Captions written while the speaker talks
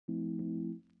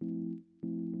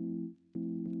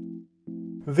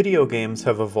Video games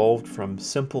have evolved from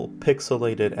simple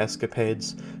pixelated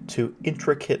escapades to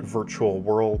intricate virtual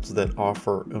worlds that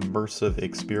offer immersive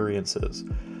experiences,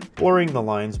 blurring the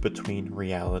lines between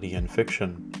reality and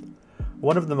fiction.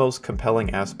 One of the most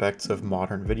compelling aspects of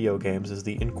modern video games is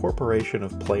the incorporation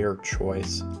of player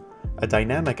choice, a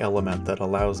dynamic element that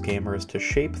allows gamers to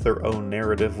shape their own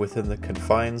narrative within the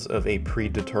confines of a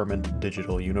predetermined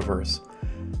digital universe.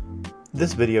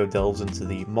 This video delves into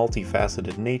the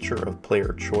multifaceted nature of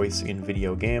player choice in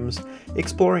video games,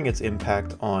 exploring its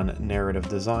impact on narrative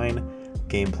design,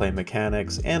 gameplay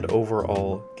mechanics, and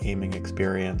overall gaming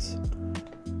experience.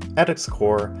 At its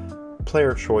core,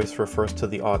 player choice refers to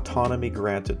the autonomy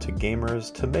granted to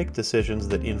gamers to make decisions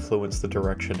that influence the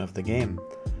direction of the game.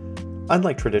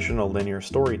 Unlike traditional linear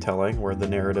storytelling, where the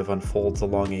narrative unfolds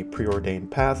along a preordained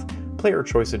path, player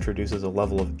choice introduces a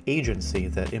level of agency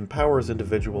that empowers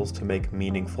individuals to make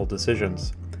meaningful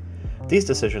decisions. These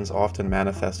decisions often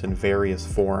manifest in various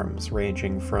forms,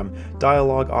 ranging from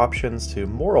dialogue options to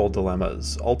moral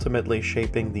dilemmas, ultimately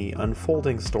shaping the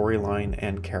unfolding storyline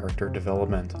and character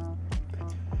development.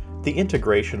 The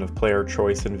integration of player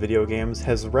choice in video games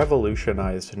has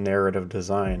revolutionized narrative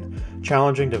design,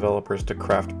 challenging developers to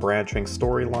craft branching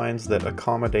storylines that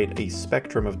accommodate a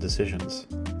spectrum of decisions.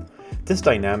 This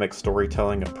dynamic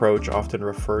storytelling approach, often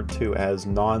referred to as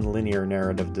non-linear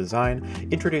narrative design,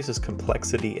 introduces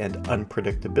complexity and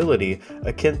unpredictability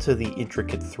akin to the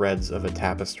intricate threads of a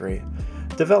tapestry.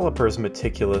 Developers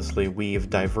meticulously weave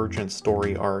divergent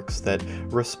story arcs that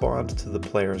respond to the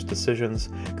player's decisions,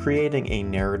 creating a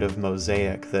narrative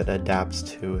mosaic that adapts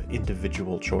to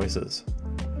individual choices.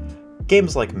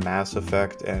 Games like Mass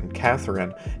Effect and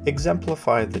Catherine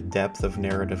exemplify the depth of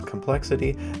narrative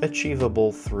complexity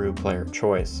achievable through player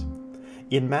choice.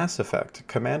 In Mass Effect,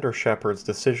 Commander Shepard's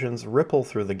decisions ripple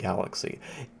through the galaxy,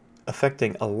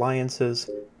 affecting alliances,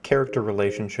 character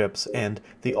relationships, and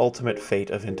the ultimate fate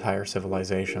of entire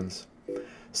civilizations.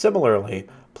 Similarly,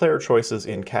 player choices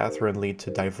in Catherine lead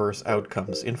to diverse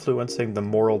outcomes, influencing the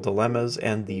moral dilemmas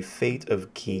and the fate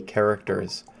of key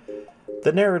characters.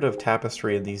 The narrative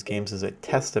tapestry in these games is a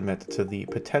testament to the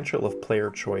potential of player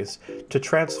choice to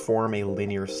transform a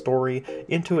linear story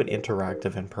into an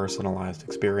interactive and personalized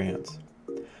experience.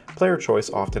 Player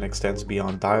choice often extends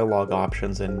beyond dialogue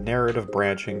options and narrative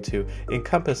branching to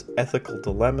encompass ethical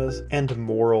dilemmas and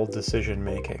moral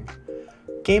decision-making.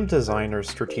 Game designers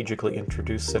strategically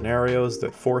introduce scenarios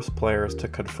that force players to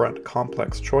confront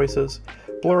complex choices,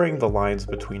 blurring the lines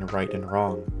between right and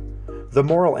wrong. The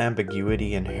moral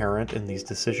ambiguity inherent in these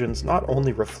decisions not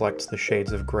only reflects the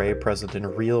shades of gray present in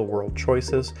real-world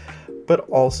choices, but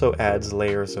also adds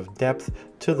layers of depth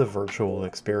to the virtual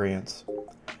experience.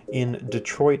 In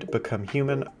Detroit Become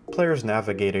Human, players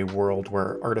navigate a world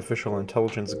where artificial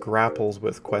intelligence grapples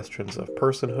with questions of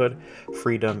personhood,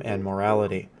 freedom, and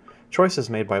morality. Choices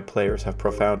made by players have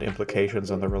profound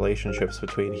implications on the relationships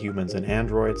between humans and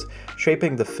androids,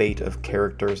 shaping the fate of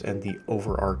characters and the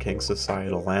overarching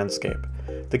societal landscape.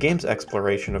 The game's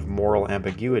exploration of moral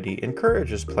ambiguity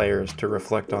encourages players to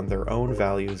reflect on their own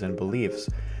values and beliefs,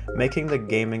 making the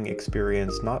gaming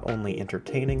experience not only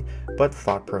entertaining, but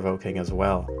thought-provoking as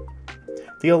well.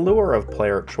 The allure of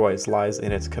player choice lies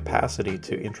in its capacity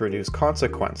to introduce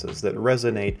consequences that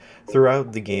resonate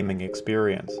throughout the gaming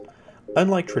experience.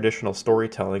 Unlike traditional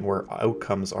storytelling where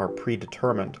outcomes are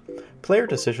predetermined, player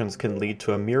decisions can lead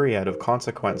to a myriad of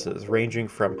consequences ranging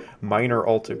from minor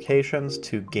altercations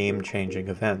to game-changing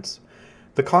events.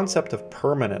 The concept of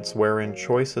permanence, wherein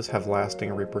choices have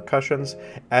lasting repercussions,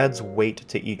 adds weight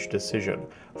to each decision,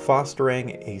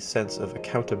 fostering a sense of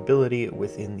accountability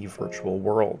within the virtual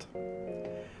world.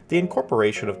 The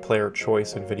incorporation of player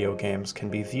choice in video games can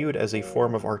be viewed as a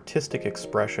form of artistic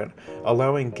expression,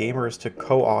 allowing gamers to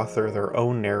co-author their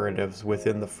own narratives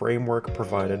within the framework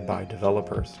provided by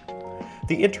developers.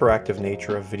 The interactive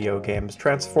nature of video games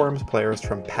transforms players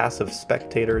from passive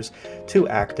spectators to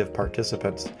active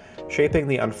participants, shaping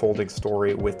the unfolding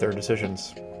story with their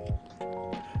decisions.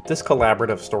 This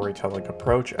collaborative storytelling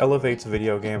approach elevates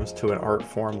video games to an art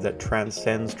form that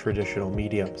transcends traditional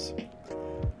mediums.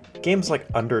 Games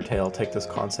like Undertale take this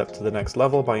concept to the next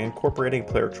level by incorporating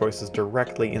player choices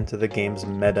directly into the game's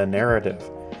meta-narrative.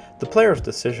 The player's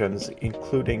decisions,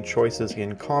 including choices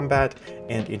in combat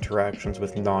and interactions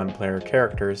with non-player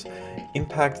characters,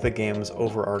 impact the game's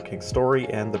overarching story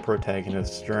and the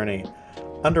protagonist's journey.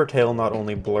 Undertale not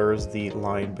only blurs the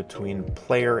line between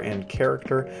player and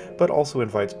character, but also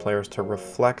invites players to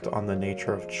reflect on the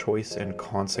nature of choice and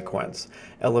consequence,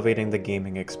 elevating the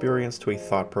gaming experience to a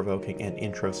thought-provoking and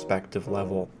introspective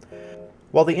level.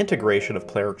 While the integration of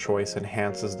player choice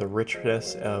enhances the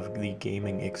richness of the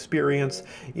gaming experience,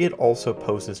 it also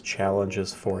poses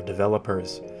challenges for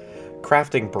developers.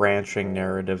 Crafting branching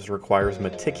narratives requires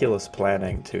meticulous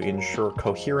planning to ensure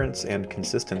coherence and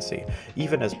consistency,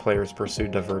 even as players pursue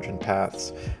divergent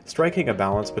paths. Striking a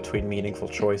balance between meaningful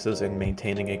choices and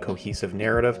maintaining a cohesive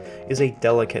narrative is a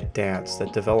delicate dance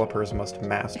that developers must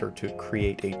master to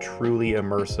create a truly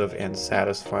immersive and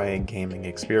satisfying gaming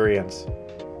experience.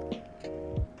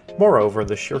 Moreover,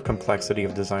 the sheer complexity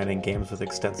of designing games with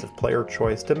extensive player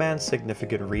choice demands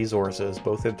significant resources,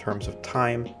 both in terms of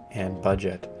time and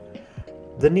budget.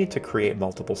 The need to create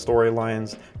multiple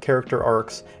storylines, character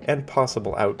arcs, and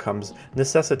possible outcomes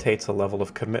necessitates a level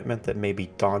of commitment that may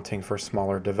be daunting for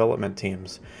smaller development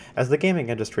teams. As the gaming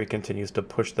industry continues to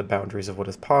push the boundaries of what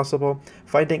is possible,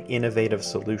 finding innovative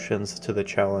solutions to the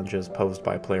challenges posed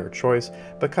by player choice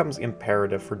becomes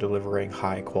imperative for delivering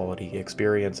high-quality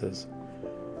experiences.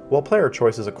 While player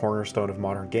choice is a cornerstone of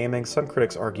modern gaming, some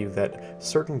critics argue that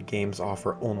certain games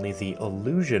offer only the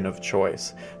illusion of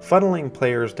choice, funneling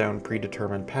players down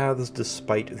predetermined paths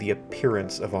despite the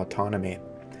appearance of autonomy.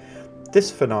 This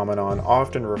phenomenon,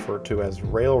 often referred to as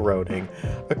railroading,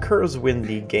 occurs when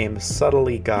the game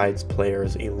subtly guides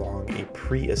players along a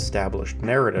pre-established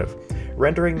narrative,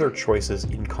 rendering their choices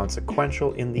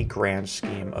inconsequential in the grand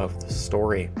scheme of the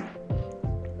story.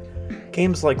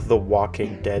 Games like the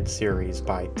Walking Dead series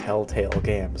by Telltale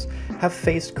Games have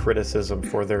faced criticism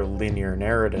for their linear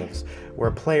narratives,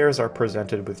 where players are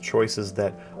presented with choices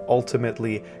that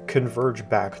ultimately converge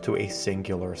back to a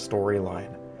singular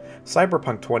storyline.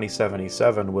 Cyberpunk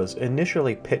 2077 was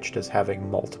initially pitched as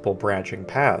having multiple branching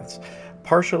paths,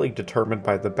 partially determined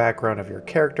by the background of your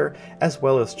character as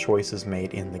well as choices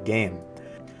made in the game.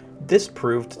 This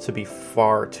proved to be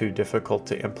far too difficult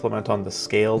to implement on the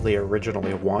scale they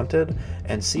originally wanted,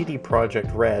 and CD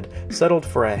Projekt Red settled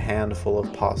for a handful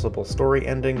of possible story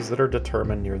endings that are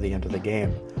determined near the end of the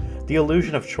game. The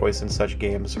illusion of choice in such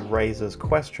games raises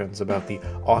questions about the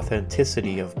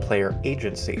authenticity of player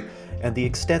agency and the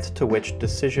extent to which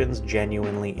decisions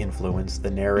genuinely influence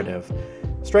the narrative.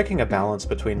 Striking a balance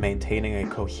between maintaining a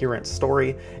coherent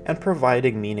story and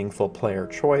providing meaningful player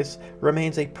choice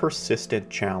remains a persistent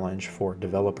challenge for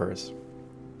developers.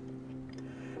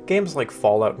 Games like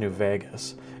Fallout New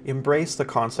Vegas embrace the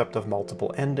concept of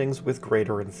multiple endings with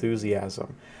greater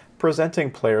enthusiasm, presenting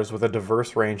players with a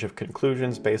diverse range of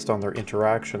conclusions based on their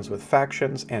interactions with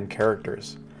factions and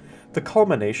characters. The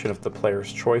culmination of the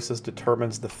player's choices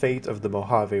determines the fate of the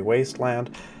Mojave Wasteland,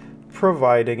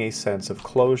 providing a sense of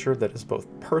closure that is both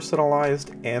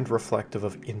personalized and reflective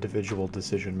of individual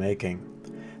decision-making.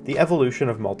 The evolution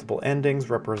of multiple endings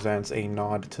represents a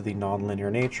nod to the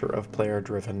nonlinear nature of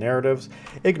player-driven narratives,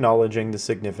 acknowledging the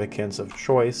significance of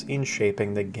choice in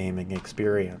shaping the gaming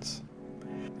experience.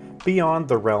 Beyond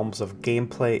the realms of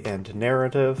gameplay and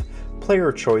narrative,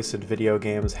 player choice in video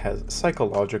games has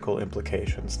psychological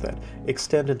implications that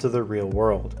extend into the real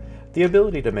world. The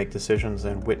ability to make decisions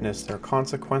and witness their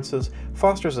consequences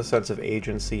fosters a sense of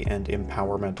agency and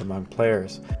empowerment among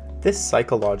players. This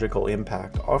psychological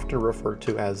impact, often referred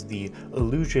to as the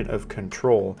illusion of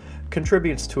control,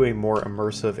 contributes to a more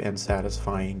immersive and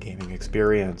satisfying gaming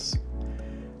experience.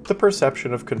 The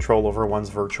perception of control over one's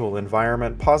virtual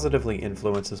environment positively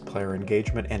influences player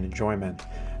engagement and enjoyment.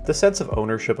 The sense of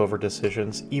ownership over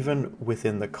decisions, even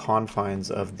within the confines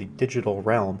of the digital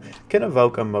realm, can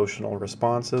evoke emotional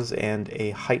responses and a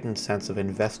heightened sense of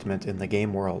investment in the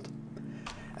game world.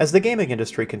 As the gaming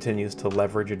industry continues to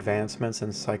leverage advancements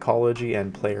in psychology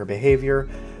and player behavior,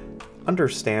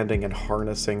 understanding and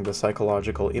harnessing the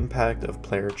psychological impact of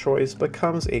player choice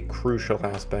becomes a crucial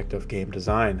aspect of game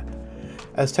design.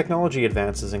 As technology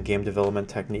advances and game development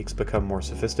techniques become more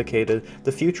sophisticated,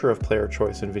 the future of player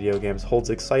choice in video games holds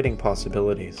exciting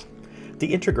possibilities.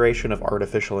 The integration of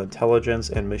artificial intelligence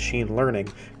and machine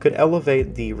learning could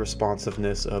elevate the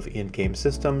responsiveness of in-game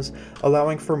systems,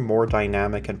 allowing for more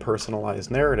dynamic and personalized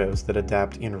narratives that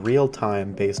adapt in real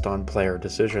time based on player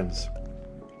decisions.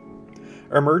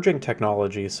 Emerging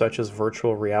technologies such as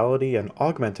virtual reality and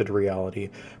augmented reality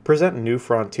present new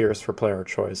frontiers for player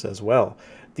choice as well.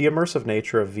 The immersive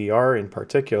nature of VR in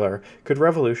particular could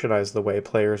revolutionize the way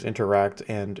players interact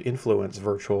and influence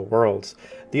virtual worlds.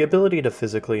 The ability to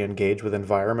physically engage with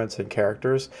environments and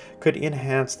characters could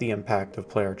enhance the impact of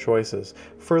player choices,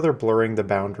 further blurring the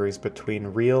boundaries between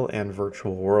real and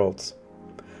virtual worlds.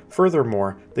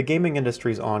 Furthermore, the gaming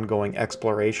industry's ongoing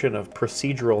exploration of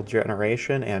procedural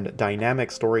generation and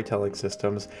dynamic storytelling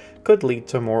systems could lead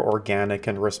to more organic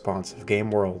and responsive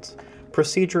game worlds.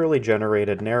 Procedurally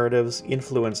generated narratives,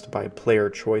 influenced by player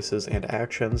choices and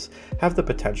actions, have the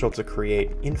potential to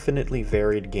create infinitely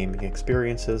varied gaming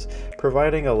experiences,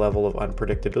 providing a level of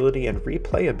unpredictability and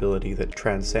replayability that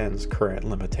transcends current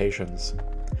limitations.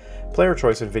 Player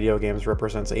choice in video games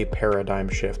represents a paradigm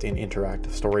shift in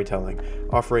interactive storytelling,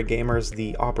 offering gamers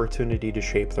the opportunity to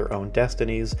shape their own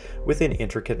destinies within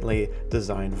intricately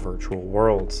designed virtual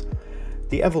worlds.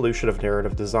 The evolution of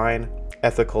narrative design,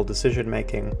 ethical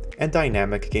decision-making, and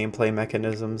dynamic gameplay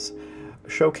mechanisms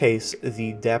showcase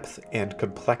the depth and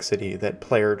complexity that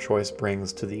player choice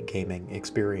brings to the gaming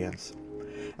experience.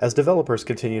 As developers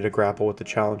continue to grapple with the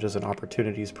challenges and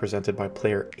opportunities presented by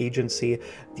player agency,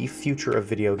 the future of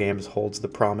video games holds the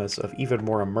promise of even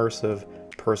more immersive,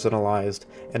 personalized,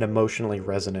 and emotionally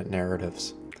resonant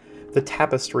narratives. The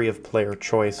tapestry of player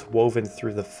choice woven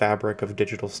through the fabric of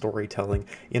digital storytelling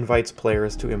invites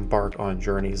players to embark on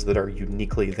journeys that are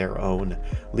uniquely their own,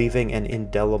 leaving an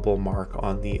indelible mark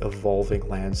on the evolving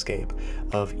landscape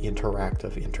of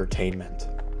interactive entertainment.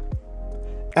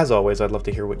 As always, I'd love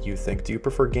to hear what you think. Do you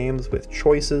prefer games with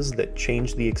choices that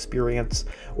change the experience,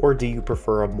 or do you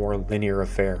prefer a more linear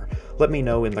affair? Let me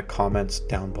know in the comments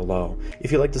down below. If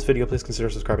you like this video, please consider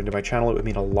subscribing to my channel. It would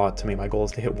mean a lot to me. My goal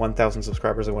is to hit 1,000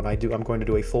 subscribers, and when I do, I'm going to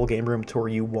do a full game room tour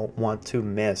you won't want to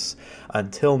miss.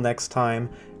 Until next time,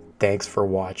 thanks for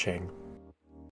watching.